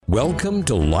Welcome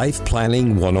to Life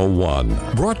Planning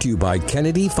 101, brought to you by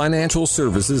Kennedy Financial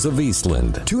Services of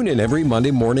Eastland. Tune in every Monday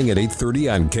morning at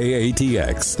 8:30 on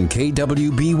KATX and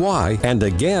KWBY, and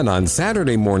again on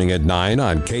Saturday morning at 9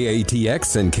 on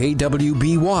KATX and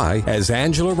KWBY as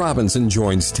Angela Robinson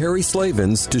joins Terry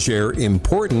Slavens to share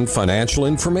important financial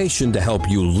information to help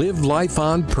you live life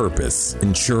on purpose.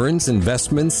 Insurance,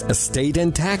 investments, estate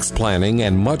and tax planning,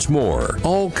 and much more.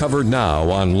 All covered now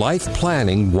on Life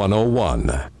Planning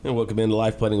 101. And welcome into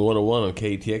Life Planning 101 on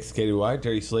KTX, KDY.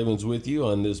 Terry Slavens with you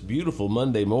on this beautiful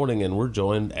Monday morning, and we're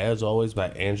joined, as always, by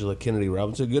Angela Kennedy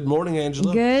Robinson. Good morning,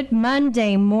 Angela. Good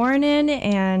Monday morning,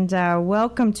 and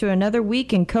welcome to another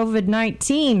week in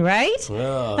COVID-19, right?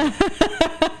 Yeah.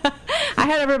 I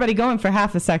had everybody going for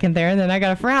half a second there, and then I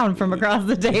got a frown from across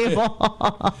the table.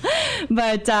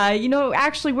 But,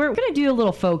 actually, we're going to do a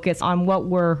little focus on what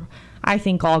we're, I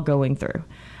think, all going through.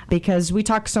 Because we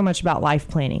talk so much about life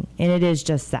planning, and it is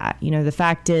just that. The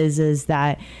fact is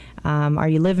that are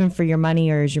you living for your money,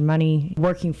 or is your money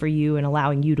working for you and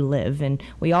allowing you to live? And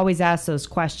we always ask those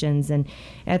questions. And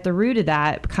at the root of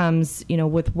that comes,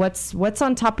 with what's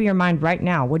on top of your mind right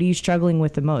now. What are you struggling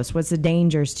with the most? What's the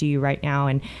dangers to you right now?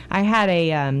 And I had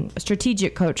a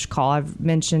strategic coach call. I've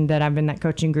mentioned that I've been in that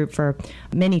coaching group for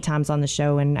many times on the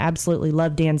show, and absolutely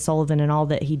love Dan Sullivan and all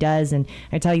that he does. And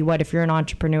I tell you what, if you're an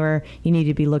entrepreneur, you need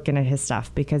to be looking at his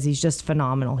stuff, because he's just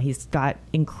phenomenal. He's got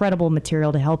incredible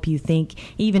material to help you think,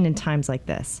 even in times like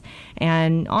this.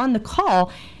 And on the call,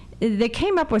 they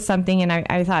came up with something, and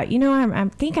I thought, I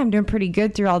think I'm doing pretty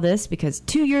good through all this, because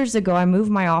 2 years ago I moved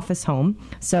my office home.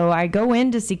 So I go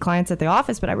in to see clients at the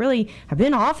office, but I've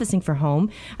been officing for home.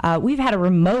 We've had a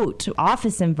remote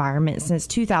office environment since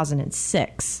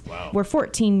 2006. Wow. We're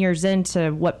 14 years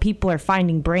into what people are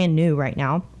finding brand new right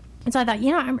now. And so I thought,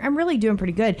 I'm really doing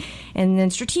pretty good. And then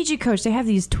Strategic Coach, they have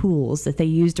these tools that they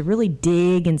use to really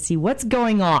dig and see what's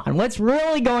going on, what's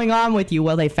really going on with you.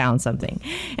 Well, they found something.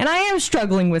 And I am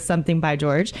struggling with something, by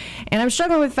George. And I'm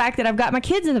struggling with the fact that I've got my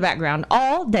kids in the background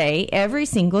all day, every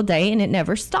single day, and it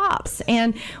never stops.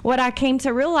 And what I came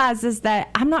to realize is that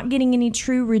I'm not getting any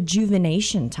true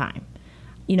rejuvenation time.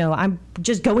 I'm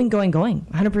just going 100%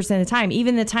 of the time.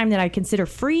 Even the time that I consider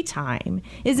free time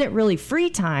isn't really free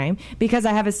time, because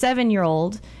I have a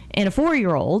 7-year-old and a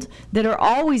 4-year-old that are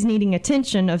always needing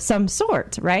attention of some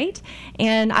sort, right?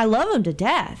 And I love them to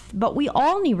death, but we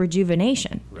all need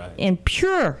rejuvenation, right? And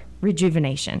pure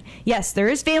rejuvenation. Yes, there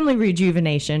is family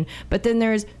rejuvenation, but then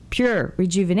there's pure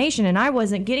rejuvenation, and I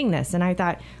wasn't getting this. And I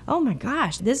thought, oh my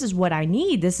gosh, this is what I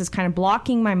need. This is kind of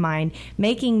blocking my mind,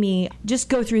 making me just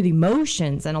go through the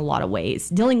motions in a lot of ways,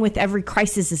 dealing with every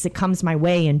crisis as it comes my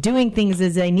way, and doing things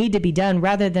as they need to be done,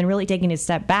 rather than really taking a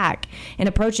step back and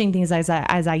approaching things as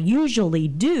I usually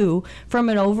do, from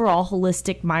an overall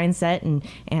holistic mindset.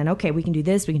 And okay, we can do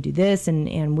this,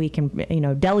 and we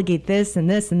can delegate this and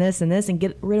this and this and this, and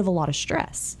get rid of a lot of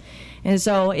stress. And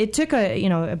so it took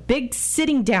a big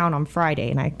sitting down on Friday,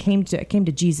 and I came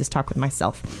to Jesus talk with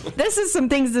myself. This is some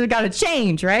things that have got to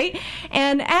change, right?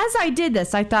 And as I did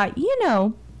this, I thought,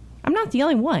 I'm not the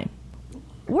only one.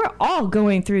 We're all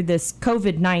going through this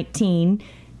COVID-19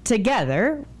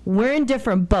 together. We're in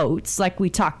different boats, like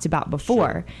we talked about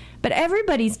before, but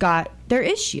everybody's got their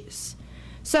issues.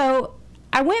 So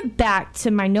I went back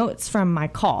to my notes from my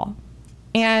call,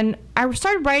 and I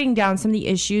started writing down some of the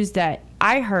issues that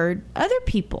I heard other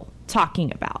people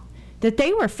talking about that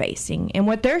they were facing and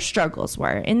what their struggles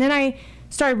were. And then I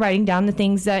started writing down the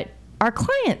things that our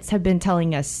clients have been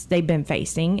telling us they've been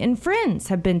facing, and friends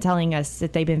have been telling us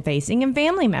that they've been facing, and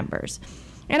family members.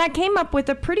 And I came up with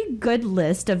a pretty good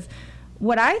list of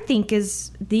what I think is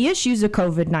the issues of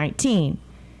COVID-19.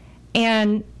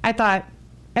 And I thought,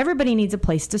 everybody needs a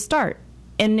place to start.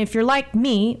 And if you're like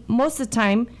me, most of the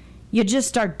time, you just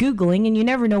start Googling, and you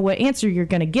never know what answer you're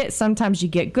going to get. Sometimes you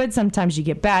get good, sometimes you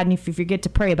get bad. And if you forget to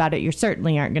pray about it, you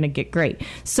certainly aren't going to get great.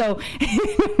 So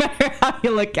no matter how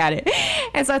you look at it.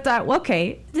 And so I thought, well,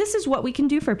 okay, this is what we can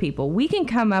do for people. We can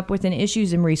come up with an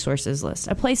issues and resources list,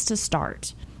 a place to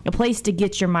start, a place to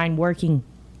get your mind working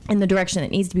in the direction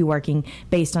that needs to be working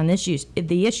based on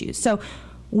the issues. So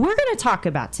we're going to talk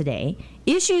about today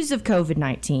issues of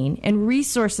COVID-19 and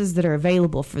resources that are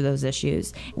available for those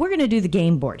issues. We're going to do the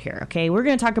game board here, okay? We're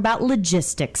going to talk about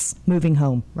logistics, moving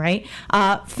home, right?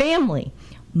 Family,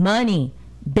 money,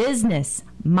 business,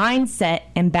 mindset,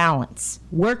 and balance,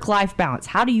 work-life balance.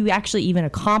 How do you actually even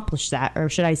accomplish that? Or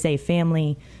should I say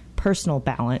family, personal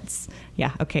balance?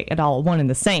 Yeah, okay, it all one and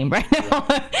the same right now.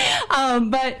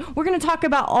 But we're going to talk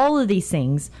about all of these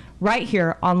things right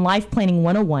here on Life Planning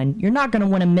 101. You're not going to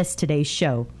want to miss today's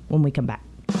show when we come back.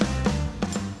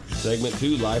 Segment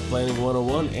 2, Life Planning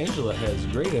 101. Angela has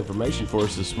great information for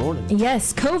us this morning.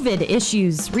 Yes, COVID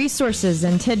issues, resources,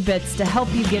 and tidbits to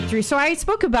help you get through. So I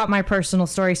spoke about my personal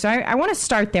story. So I want to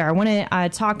start there. I want to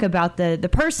talk about the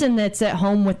person that's at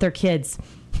home with their kids.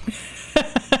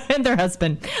 And their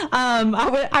husband.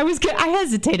 I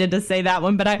hesitated to say that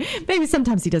one, but maybe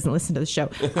sometimes he doesn't listen to the show.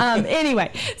 Anyway,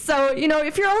 so,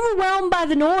 if you're overwhelmed by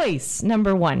the noise,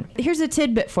 number one, here's a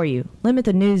tidbit for you. Limit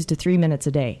the news to 3 minutes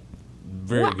a day.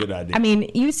 Very good idea. I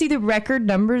mean, you see the record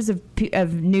numbers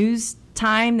of news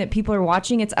time that people are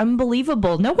watching. It's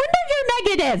unbelievable. No wonder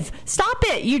you're negative. Stop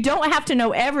it. You don't have to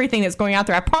know everything that's going out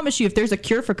there. I promise you, if there's a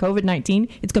cure for COVID-19,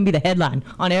 it's going to be the headline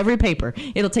on every paper.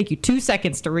 It'll take you 2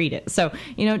 seconds to read it. So,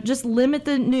 just limit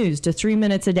the news to 3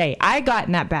 minutes a day. I got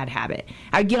in that bad habit.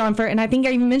 I'd get on and I think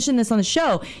I even mentioned this on the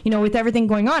show, with everything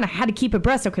going on, I had to keep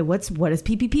abreast. Okay, what is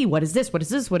PPP? What is this? What is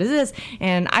this? What is this?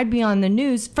 And I'd be on the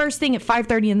news first thing at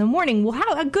 5:30 in the morning. Well,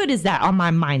 how good is that on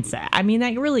my mindset? I mean,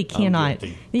 that really cannot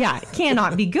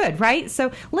be good, right?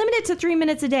 So limit it to 3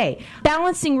 minutes a day.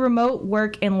 Balancing remote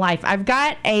work and life. I've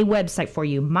got a website for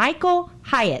you. Michael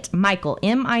Hyatt. Michael,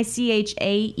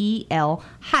 Michael,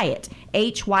 Hyatt, Hyatt.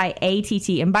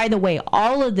 And by the way,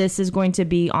 all of this is going to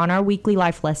be on our weekly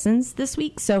life lessons this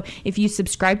week. So if you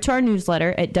subscribe to our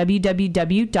newsletter at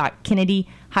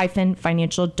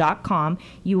www.kennedy-financial.com,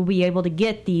 you will be able to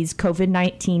get these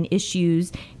COVID-19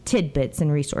 issues, tidbits,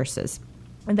 and resources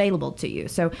available to you.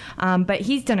 So, but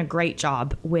he's done a great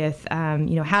job with,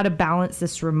 how to balance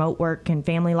this remote work and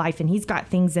family life. And he's got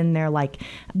things in there like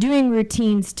doing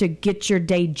routines to get your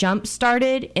day jump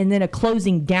started, and then a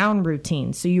closing down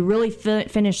routine. So you really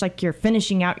finish like you're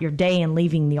finishing out your day and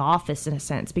leaving the office in a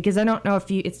sense. Because I don't know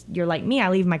if you're like me, I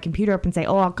leave my computer up and say,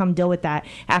 I'll come deal with that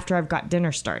after I've got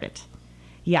dinner started.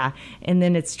 Yeah, and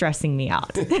then it's stressing me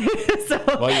out. So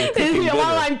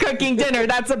while I'm cooking dinner,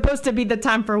 that's supposed to be the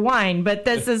time for wine, but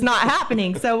this is not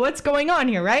happening. So what's going on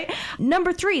here, right?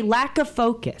 Number 3, lack of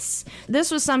focus.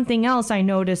 This was something else I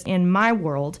noticed in my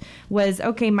world was,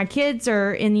 okay, my kids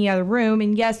are in the other room,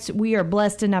 and yes, we are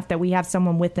blessed enough that we have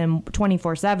someone with them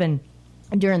 24/7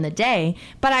 during the day,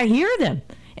 but I hear them.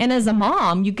 And as a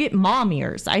mom, you get mom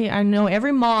ears. I know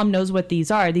every mom knows what these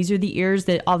are. These are the ears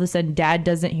that all of a sudden dad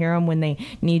doesn't hear them when they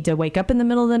need to wake up in the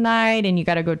middle of the night and you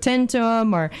got to go tend to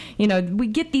them. Or, we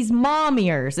get these mom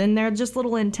ears and they're just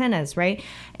little antennas, right?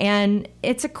 And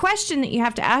it's a question that you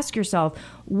have to ask yourself.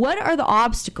 What are the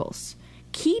obstacles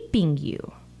keeping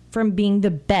you from being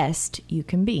the best you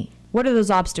can be? What are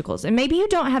those obstacles? And maybe you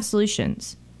don't have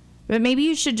solutions. But maybe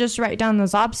you should just write down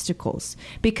those obstacles.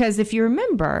 Because if you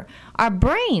remember, our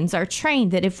brains are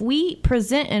trained that if we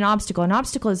present an obstacle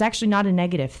is actually not a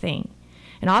negative thing.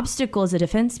 An obstacle is a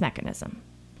defense mechanism.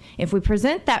 If we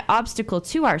present that obstacle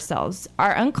to ourselves,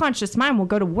 our unconscious mind will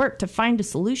go to work to find a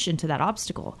solution to that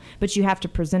obstacle. But you have to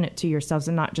present it to yourselves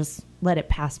and not just let it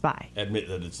pass by. Admit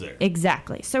that it's there.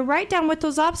 Exactly. So write down what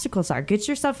those obstacles are. Get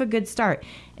yourself a good start.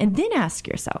 And then ask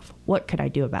yourself, what could I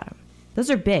do about them? Those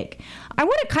are big. I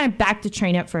want to kind of back the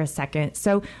train up for a second.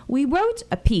 So we wrote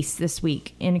a piece this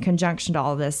week in conjunction to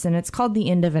all this, and it's called The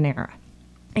End of an Era.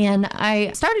 And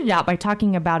I started out by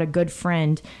talking about a good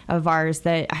friend of ours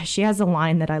that she has a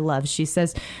line that I love. She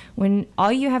says, when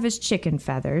all you have is chicken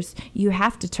feathers, you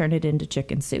have to turn it into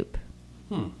chicken soup.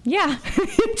 Yeah,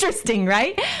 interesting,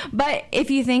 right? But if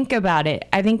you think about it,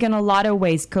 I think in a lot of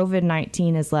ways,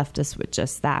 COVID-19 has left us with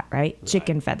just that, right?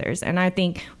 Chicken feathers. And I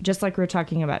think just like we were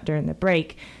talking about during the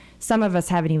break, some of us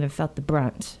haven't even felt the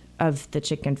brunt of the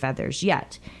chicken feathers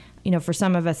yet. For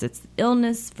some of us, it's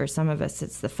illness. For some of us,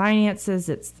 it's the finances.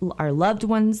 It's our loved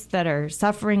ones that are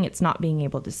suffering. It's not being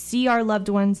able to see our loved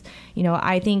ones.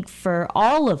 I think for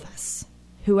all of us,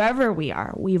 whoever we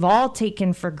are, we've all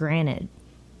taken for granted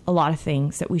a lot of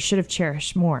things that we should have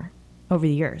cherished more over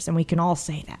the years. And we can all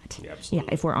say that. Yeah,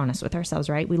 if we're honest with ourselves,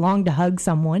 right? We long to hug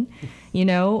someone,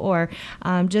 or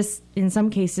just in some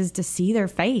cases to see their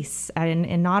face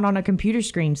and not on a computer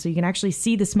screen so you can actually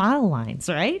see the smile lines,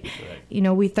 right?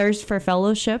 We thirst for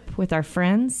fellowship with our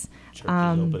friends. Church is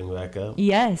opening back up.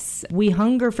 Yes. We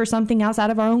hunger for something else out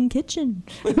of our own kitchen.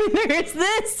 There's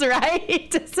this,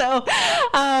 right? So,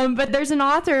 but there's an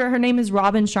author, her name is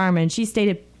Robin Sharma. She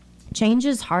stated, change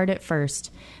is hard at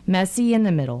first, messy in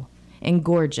the middle, and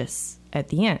gorgeous at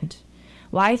the end.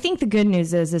 Well, I think the good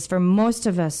news is for most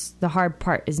of us, the hard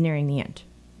part is nearing the end.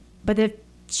 But if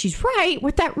she's right,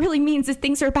 what that really means is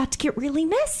things are about to get really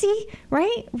messy,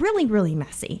 right? Really, really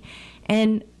messy.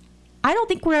 And I don't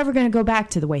think we're ever going to go back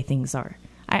to the way things are.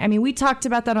 I mean, we talked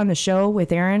about that on the show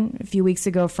with Aaron a few weeks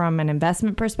ago from an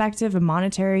investment perspective, a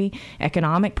monetary,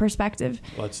 economic perspective.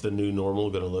 What's the new normal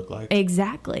going to look like?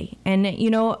 Exactly. And,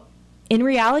 in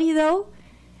reality, though,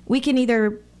 we can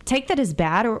either take that as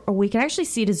bad or we can actually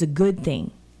see it as a good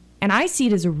thing. And I see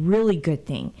it as a really good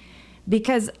thing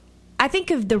because I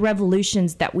think of the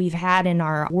revolutions that we've had in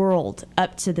our world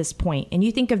up to this point, and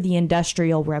you think of the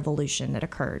Industrial Revolution that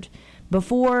occurred.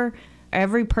 Before,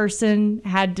 every person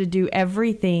had to do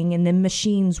everything, and then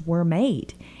machines were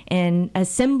made. And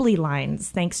assembly lines,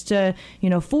 thanks to,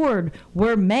 Ford,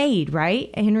 were made, right?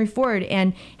 Henry Ford.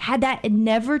 And had that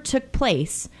never took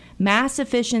place, mass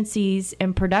efficiencies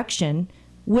and production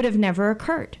would have never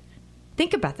occurred.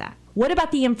 Think about that. What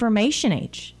about the information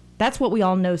age? That's what we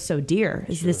all know so dear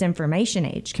is this information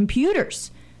age.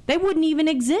 Computers, they wouldn't even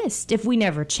exist if we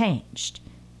never changed,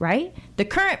 right? The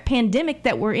current pandemic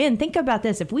that we're in, think about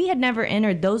this. If we had never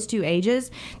entered those two ages,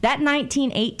 that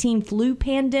 1918 flu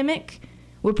pandemic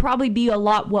would probably be a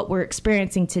lot what we're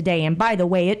experiencing today. And by the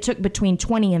way, it took between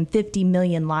 20 and 50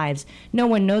 million lives. No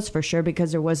one knows for sure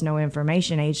because there was no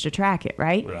information age to track it,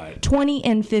 right? Right. 20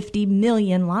 and 50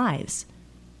 million lives.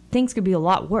 Things could be a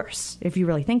lot worse if you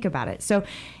really think about it. So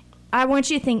I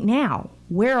want you to think now,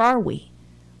 where are we?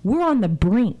 We're on the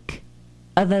brink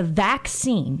of a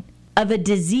vaccine of a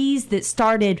disease that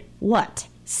started,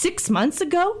 6 months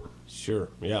ago? Sure,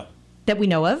 yeah. That we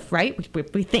know of, right?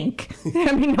 We think.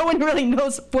 I mean, no one really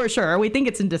knows for sure. We think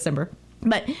it's in December.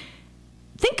 But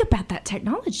think about that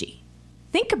technology.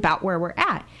 Think about where we're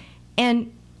at.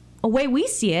 And a way we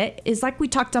see it is like we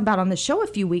talked about on the show a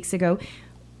few weeks ago,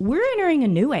 we're entering a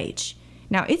new age.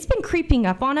 Now, it's been creeping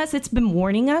up on us. It's been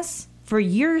warning us for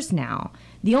years now.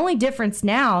 The only difference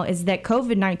now is that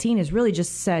COVID-19 has really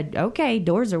just said, okay,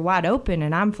 doors are wide open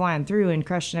and I'm flying through and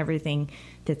crushing everything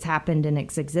that's happened in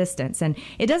its existence. And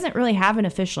it doesn't really have an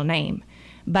official name,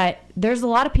 but there's a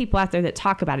lot of people out there that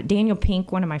talk about it. Daniel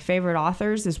Pink, one of my favorite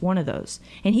authors, is one of those.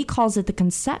 And he calls it the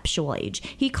conceptual age.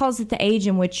 He calls it the age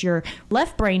in which your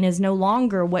left brain is no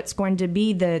longer what's going to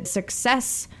be the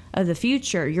success of the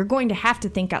future. You're going to have to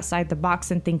think outside the box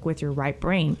and think with your right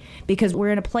brain, because we're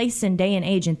in a place and day and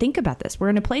age, and think about this, we're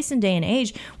in a place and day and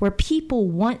age where people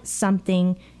want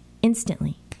something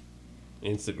instantly.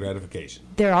 Instant gratification.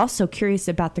 They're also curious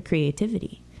about the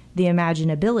creativity, the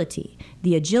imaginability,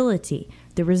 the agility,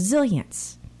 the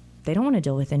resilience. They don't want to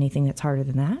deal with anything that's harder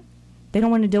than that. They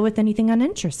don't want to deal with anything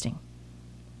uninteresting.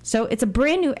 So it's a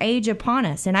brand new age upon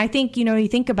us. And I think, you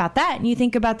think about that and you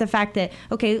think about the fact that,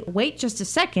 okay, wait just a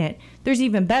second. There's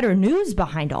even better news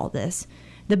behind all this.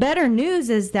 The better news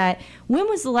is that when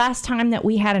was the last time that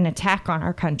we had an attack on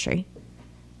our country?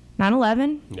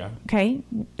 9/11? Yeah. Okay.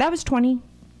 That was 20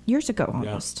 years ago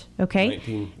almost. Yeah.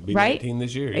 Okay. 19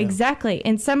 this year. Yeah. Exactly.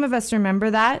 And some of us remember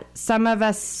that. Some of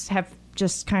us have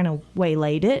just kind of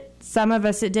waylaid it. Some of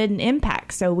us it didn't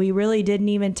impact. So we really didn't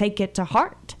even take it to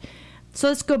heart. So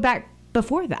let's go back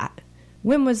before that.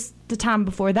 When was the time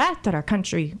before that our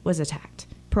country was attacked?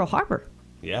 Pearl Harbor.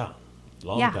 Yeah.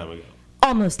 Long time ago.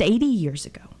 Almost 80 years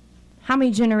ago. How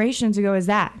many generations ago is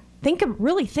that?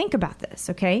 Really think about this,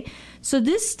 okay? So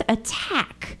this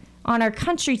attack on our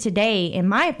country today, in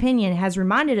my opinion, has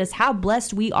reminded us how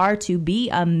blessed we are to be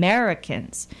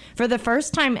Americans. For the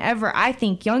first time ever, I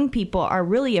think young people are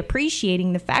really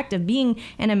appreciating the fact of being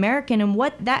an American and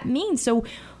what that means. So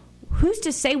who's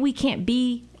to say we can't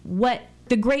be what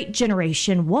the great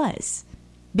generation was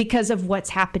because of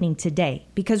what's happening today?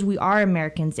 Because we are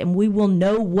Americans and we will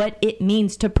know what it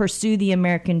means to pursue the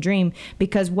American dream,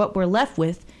 because what we're left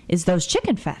with is those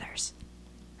chicken feathers,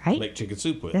 right? Make chicken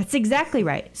soup with. That's exactly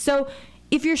right. So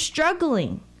if you're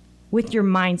struggling with your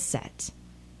mindset,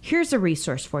 here's a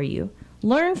resource for you.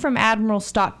 Learn from Admiral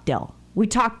Stockdale. We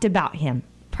talked about him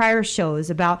prior shows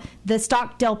about the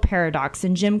Stockdale paradox,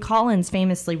 and Jim Collins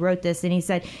famously wrote this, and he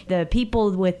said the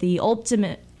people with the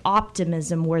ultimate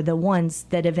optimism were the ones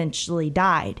that eventually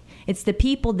died. It's the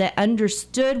people that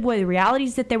understood what the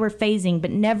realities that they were facing but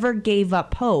never gave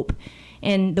up hope.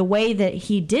 And the way that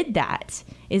he did that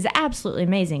is absolutely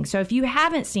amazing. So if you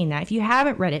haven't seen that, if you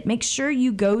haven't read it, make sure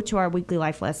you go to our weekly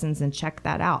life lessons and check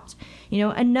that out.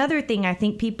 Another thing I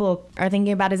think people are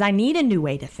thinking about is I need a new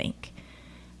way to think.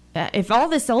 If all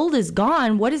this old is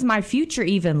gone, what does my future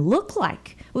even look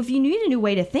like? Well, if you need a new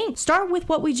way to think, start with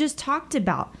what we just talked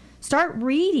about. Start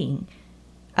reading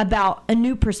about a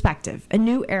new perspective, a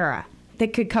new era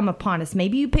that could come upon us.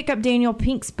 Maybe you pick up Daniel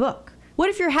Pink's book. What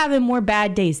if you're having more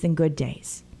bad days than good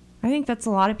days? I think that's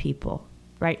a lot of people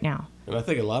right now. And I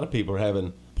think a lot of people are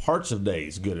having parts of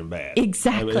days, good and bad.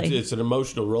 Exactly. I mean, it's an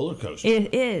emotional roller coaster.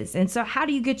 It is. And so how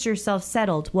do you get yourself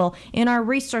settled? Well, in our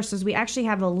resources, we actually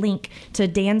have a link to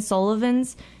Dan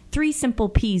Sullivan's 3 simple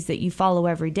P's that you follow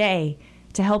every day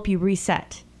to help you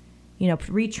reset,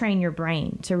 retrain your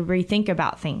brain, to rethink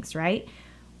about things, right?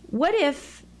 What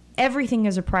if everything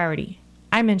is a priority?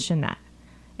 I mentioned that.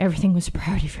 everything was a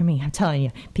priority for me. I'm telling you,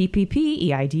 PPP,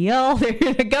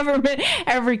 EIDL, the government,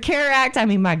 every CARE Act. I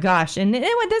mean, my gosh. And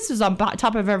this was on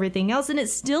top of everything else, and it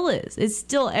still is. It's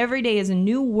still every day is a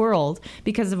new world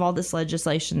because of all this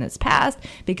legislation that's passed,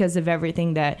 because of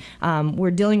everything that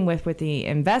we're dealing with the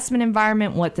investment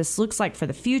environment, what this looks like for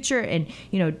the future, and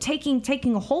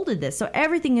taking a hold of this. So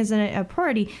everything is a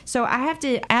priority. So I have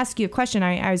to ask you a question.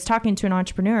 I was talking to an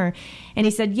entrepreneur, and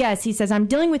he said, yes, he says, I'm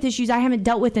dealing with issues I haven't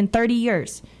dealt with in 30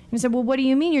 years. And I said, well, what do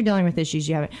you mean you're dealing with issues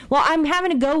you haven't? Well, I'm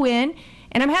having to go in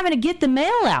and I'm having to get the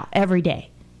mail out every day.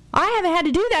 I haven't had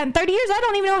to do that in 30 years. I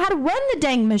don't even know how to run the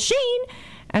dang machine.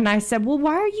 And I said, well,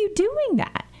 why are you doing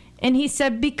that? And he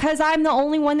said, because I'm the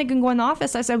only one that can go in the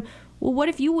office. I said, well, what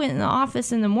if you went in the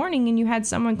office in the morning and you had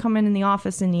someone come in the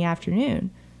office in the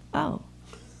afternoon? Oh,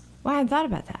 well, I hadn't thought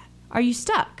about that. Are you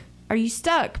stuck? Are you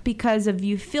stuck because of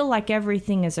you feel like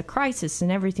everything is a crisis and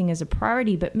everything is a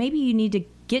priority, but maybe you need to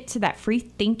get to that free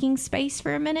thinking space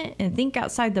for a minute and think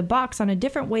outside the box on a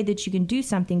different way that you can do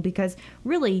something, because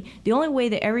really the only way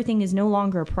that everything is no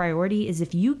longer a priority is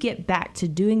if you get back to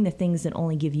doing the things that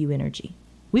only give you energy.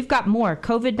 We've got more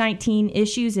COVID-19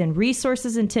 issues and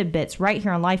resources and tidbits right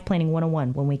here on Life Planning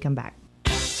 101 when we come back.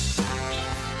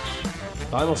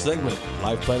 Final segment,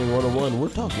 Life Planning 101. We're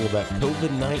talking about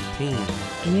COVID-19.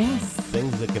 Yes.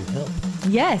 Things that can help.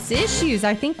 Yes, issues.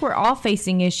 I think we're all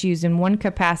facing issues in one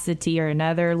capacity or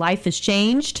another. Life has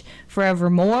changed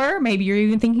forevermore. Maybe you're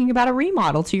even thinking about a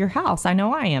remodel to your house. I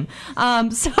know I am.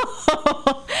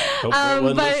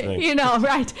 But,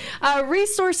 right.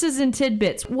 Resources and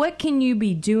tidbits. What can you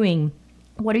be doing?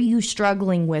 What are you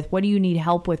struggling with? What do you need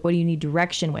help with? What do you need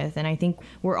direction with? And I think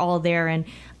we're all there. And,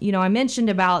 I mentioned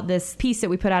about this piece that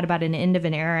we put out about an end of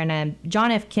an era, and John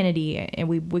F. Kennedy, and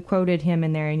we quoted him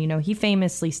in there, and, he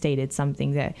famously stated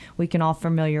something that we can all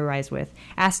familiarize with.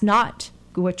 Ask not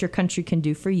what your country can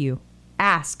do for you.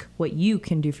 Ask what you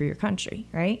can do for your country,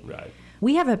 right? Right.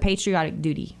 We have a patriotic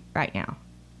duty right now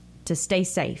to stay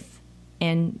safe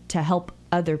and to help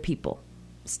other people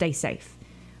stay safe.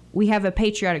 We have a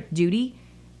patriotic duty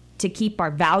to keep our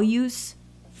values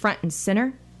front and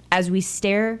center as we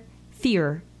stare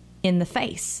fear in the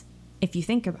face, if you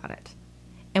think about it.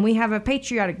 And we have a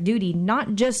patriotic duty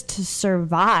not just to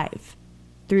survive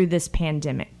through this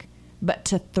pandemic, but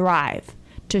to thrive,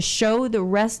 to show the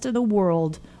rest of the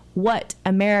world what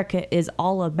America is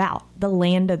all about, the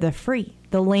land of the free,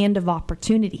 the land of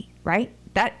opportunity, right?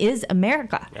 That is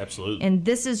America. Absolutely. And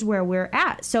this is where we're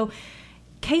at. So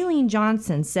Kayleen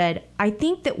Johnson said, I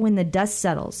think that when the dust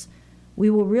settles,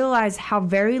 we will realize how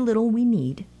very little we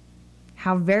need,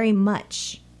 how very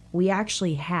much we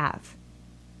actually have,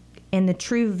 and the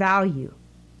true value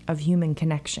of human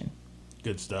connection.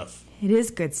 Good stuff. It is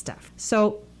good stuff.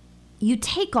 So you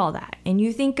take all that and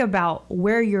you think about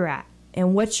where you're at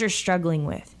and what you're struggling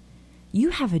with.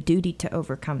 You have a duty to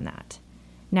overcome that.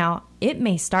 Now, it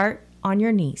may start on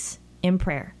your knees in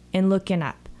prayer and looking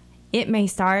up. It may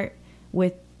start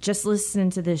with just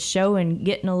listening to this show and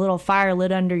getting a little fire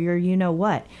lit under your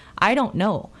you-know-what. I don't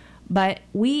know. But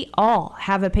we all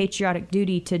have a patriotic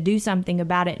duty to do something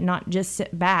about it, not just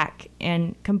sit back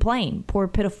and complain, poor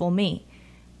pitiful me.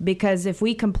 Because if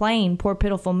we complain, poor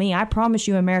pitiful me, I promise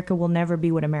you America will never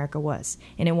be what America was,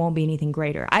 and it won't be anything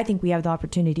greater. I think we have the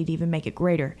opportunity to even make it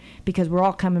greater because we're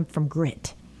all coming from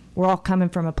grit. We're all coming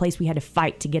from a place we had to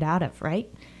fight to get out of,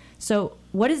 right? So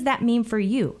what does that mean for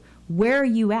you? Where are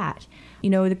you at?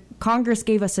 The Congress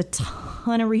gave us a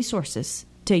ton of resources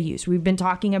to use. We've been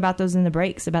talking about those in the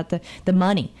breaks, about the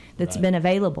money that's been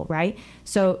available, right?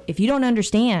 So if you don't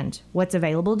understand what's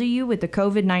available to you with the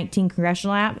COVID-19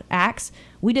 congressional acts,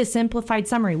 we did a simplified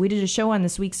summary. We did a show on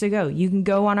this weeks ago. You can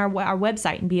go on our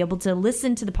website and be able to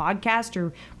listen to the podcast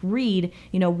or read,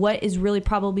 what is really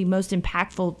probably most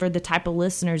impactful for the type of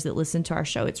listeners that listen to our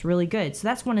show. It's really good. So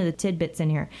that's one of the tidbits in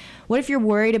here. What if you're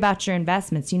worried about your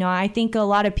investments? I think a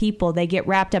lot of people, they get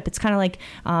wrapped up. It's kind of like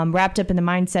wrapped up in the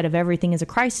mindset of everything is a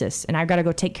crisis and I've got to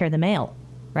go take care of the mail,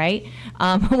 right?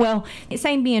 Well, it's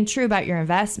same being true about your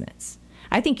investments.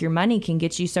 I think your money can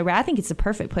get you so I think it's the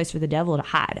perfect place for the devil to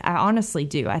hide. I honestly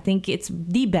do. I think it's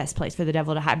the best place for the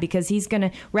devil to hide because he's going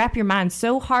to wrap your mind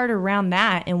so hard around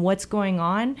that and what's going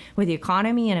on with the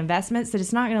economy and investments that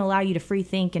it's not going to allow you to free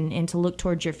think and to look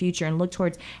towards your future and look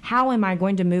towards how am I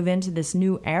going to move into this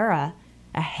new era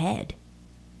ahead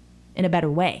in a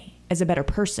better way, as a better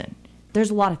person. There's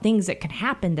a lot of things that can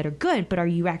happen that are good, but are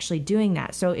you actually doing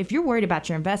that? So if you're worried about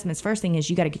your investments, first thing is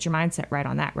you got to get your mindset right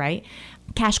on that, right?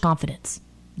 Cash confidence.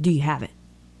 Do you have it?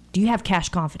 Do you have cash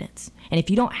confidence? And if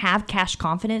you don't have cash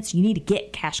confidence, you need to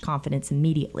get cash confidence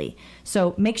immediately.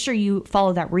 So make sure you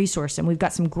follow that resource, and we've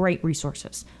got some great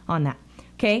resources on that.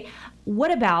 Okay. What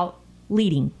about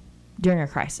leading during a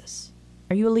crisis?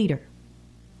 Are you a leader?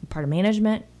 Part of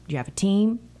management? Do you have a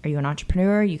team? Are you an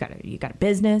entrepreneur? You got a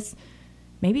business?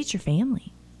 Maybe it's your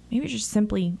family. Maybe it's just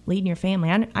simply leading your family.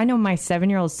 I know my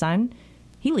 7-year-old son.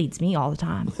 He leads me all the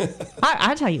time.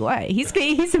 I tell you what,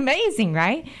 he's amazing,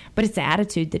 right? But it's the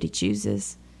attitude that he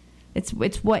chooses.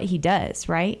 It's what he does,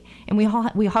 right? And we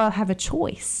all have a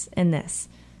choice in this.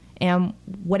 And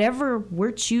whatever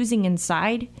we're choosing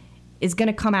inside is going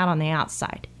to come out on the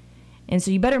outside. And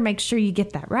so you better make sure you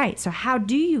get that right. So how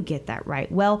do you get that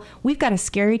right? Well, we've got a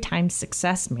Scary Times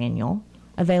Success Manual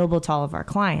available to all of our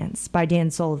clients by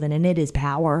Dan Sullivan, and it is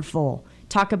powerful.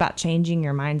 Talk about changing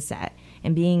your mindset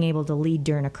and being able to lead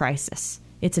during a crisis.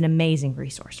 It's an amazing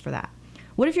resource for that.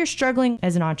 What if you're struggling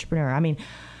as an entrepreneur? I mean,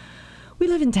 we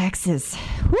live in Texas.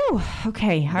 Whew.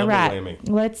 Okay. All right.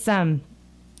 Let's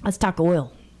talk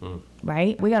oil.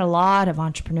 Right? We got a lot of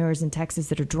entrepreneurs in Texas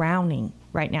that are drowning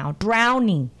right now.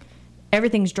 Drowning.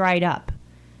 Everything's dried up.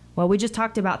 Well, we just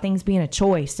talked about things being a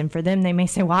choice. And for them, they may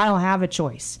say, well, I don't have a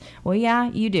choice. Well, yeah,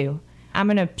 you do. I'm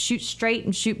going to shoot straight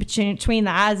and shoot between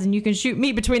the eyes, and you can shoot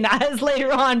me between the eyes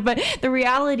later on. But the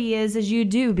reality is you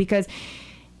do, because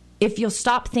if you'll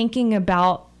stop thinking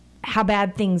about how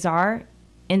bad things are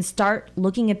and start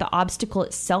looking at the obstacle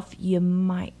itself, you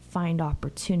might find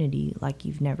opportunity like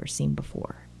you've never seen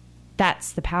before.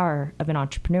 That's the power of an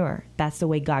entrepreneur. That's the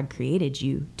way God created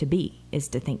you to be, is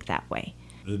to think that way.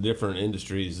 The different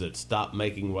industries that stopped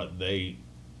making what they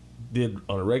did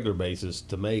on a regular basis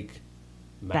to make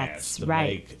masks,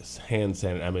 make hand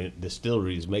sanitizer. I mean,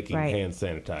 distilleries making hand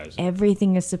sanitizer.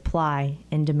 Everything is supply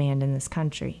and demand in this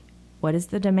country. What is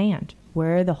the demand?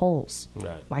 Where are the holes?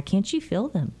 Right. Why can't you fill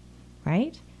them?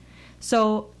 Right?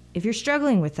 So if you're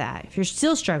struggling with that, if you're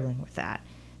still struggling with that,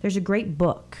 there's a great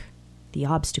book, The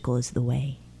Obstacle is the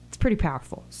Way. It's pretty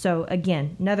powerful. So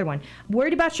again, another one.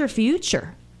 Worried about your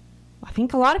future. I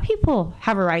think a lot of people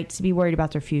have a right to be worried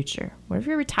about their future. What if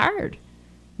you're retired?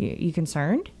 You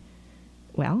concerned?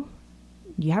 Well,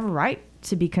 you have a right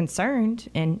to be concerned.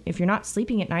 And if you're not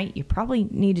sleeping at night, you probably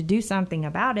need to do something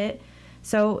about it.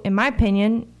 So in my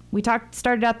opinion, we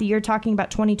started out the year talking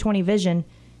about 2020 vision.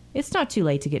 It's not too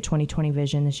late to get 2020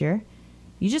 vision this year.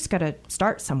 You just got to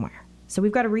start somewhere. So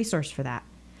we've got a resource for that.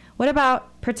 What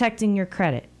about protecting your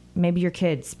credit? Maybe your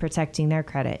kids protecting their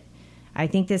credit. I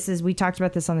think we talked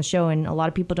about this on the show, and a lot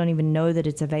of people don't even know that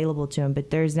it's available to them, but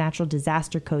there's natural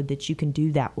disaster code that you can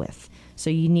do that with. So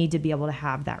you need to be able to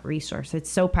have that resource. It's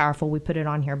so powerful. We put it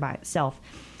on here by itself.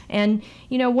 And,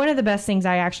 one of the best things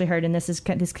I actually heard, and this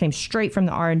came straight from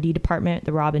the R&D department,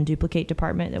 the rob and duplicate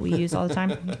department that we use all the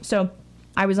time. So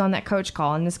I was on that coach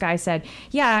call, and this guy said,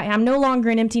 yeah, I'm no longer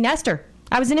an empty nester.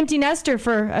 I was an empty nester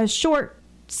for a short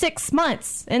 6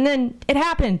 months, and then it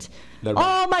happened.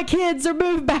 All my kids are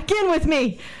moved back in with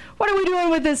me. What are we doing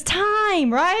with this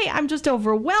time, right? I'm just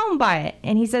overwhelmed by it.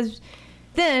 And he says,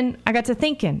 then I got to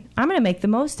thinking, I'm going to make the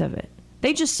most of it.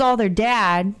 They just saw their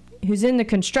dad, who's in the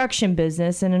construction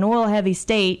business in an oil-heavy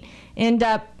state, end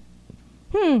up,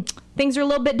 things are a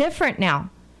little bit different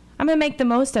now. I'm going to make the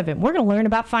most of it. We're going to learn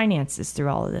about finances through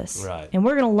all of this. Right. And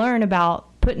we're going to learn about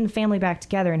putting the family back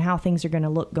together and how things are going to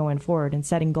look going forward and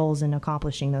setting goals and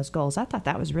accomplishing those goals. I thought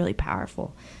that was really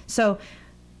powerful. So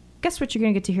guess what you're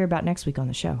going to get to hear about next week on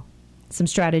the show? Some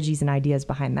strategies and ideas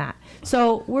behind that.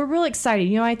 So we're really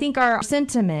excited. I think our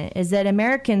sentiment is that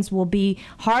Americans will be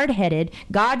hard-headed,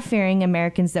 God-fearing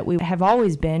Americans that we have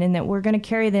always been, and that we're going to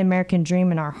carry the American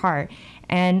dream in our heart.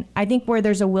 And I think where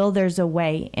there's a will, there's a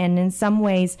way. And in some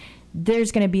ways,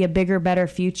 there's going to be a bigger, better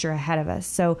future ahead of us.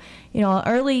 So,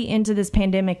 early into this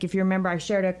pandemic, if you remember, I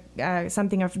shared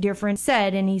something a dear friend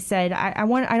said, and he said, I don't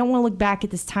want to look back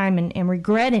at this time and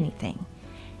regret anything.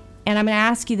 And I'm going to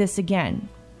ask you this again.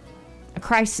 A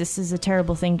crisis is a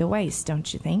terrible thing to waste,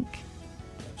 don't you think?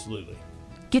 Absolutely.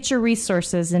 Get your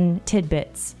resources and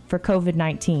tidbits for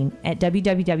COVID-19 at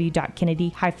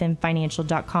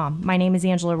www.kennedy-financial.com. My name is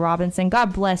Angela Robinson.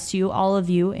 God bless you, all of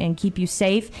you, and keep you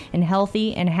safe and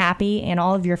healthy and happy, and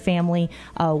all of your family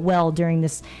well during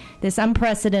this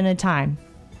unprecedented time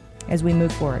as we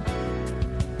move forward.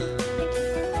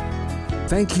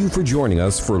 Thank you for joining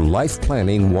us for Life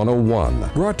Planning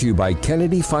 101, brought to you by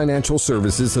Kennedy Financial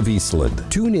Services of Eastland.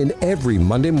 Tune in every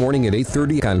Monday morning at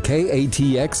 8:30 on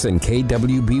KATX and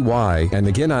KWBY, and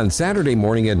again on Saturday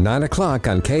morning at 9 o'clock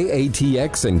on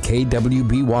KATX and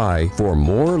KWBY for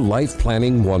more Life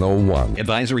Planning 101.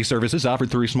 Advisory services offered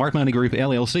through Smart Money Group,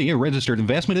 LLC, a registered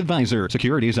investment advisor.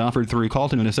 Securities offered through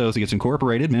Calton & Associates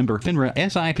Incorporated, member FINRA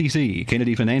SIPC.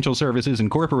 Kennedy Financial Services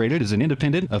Incorporated is an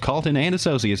independent of Calton &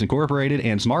 Associates Incorporated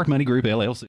and Smart Money Group, LLC.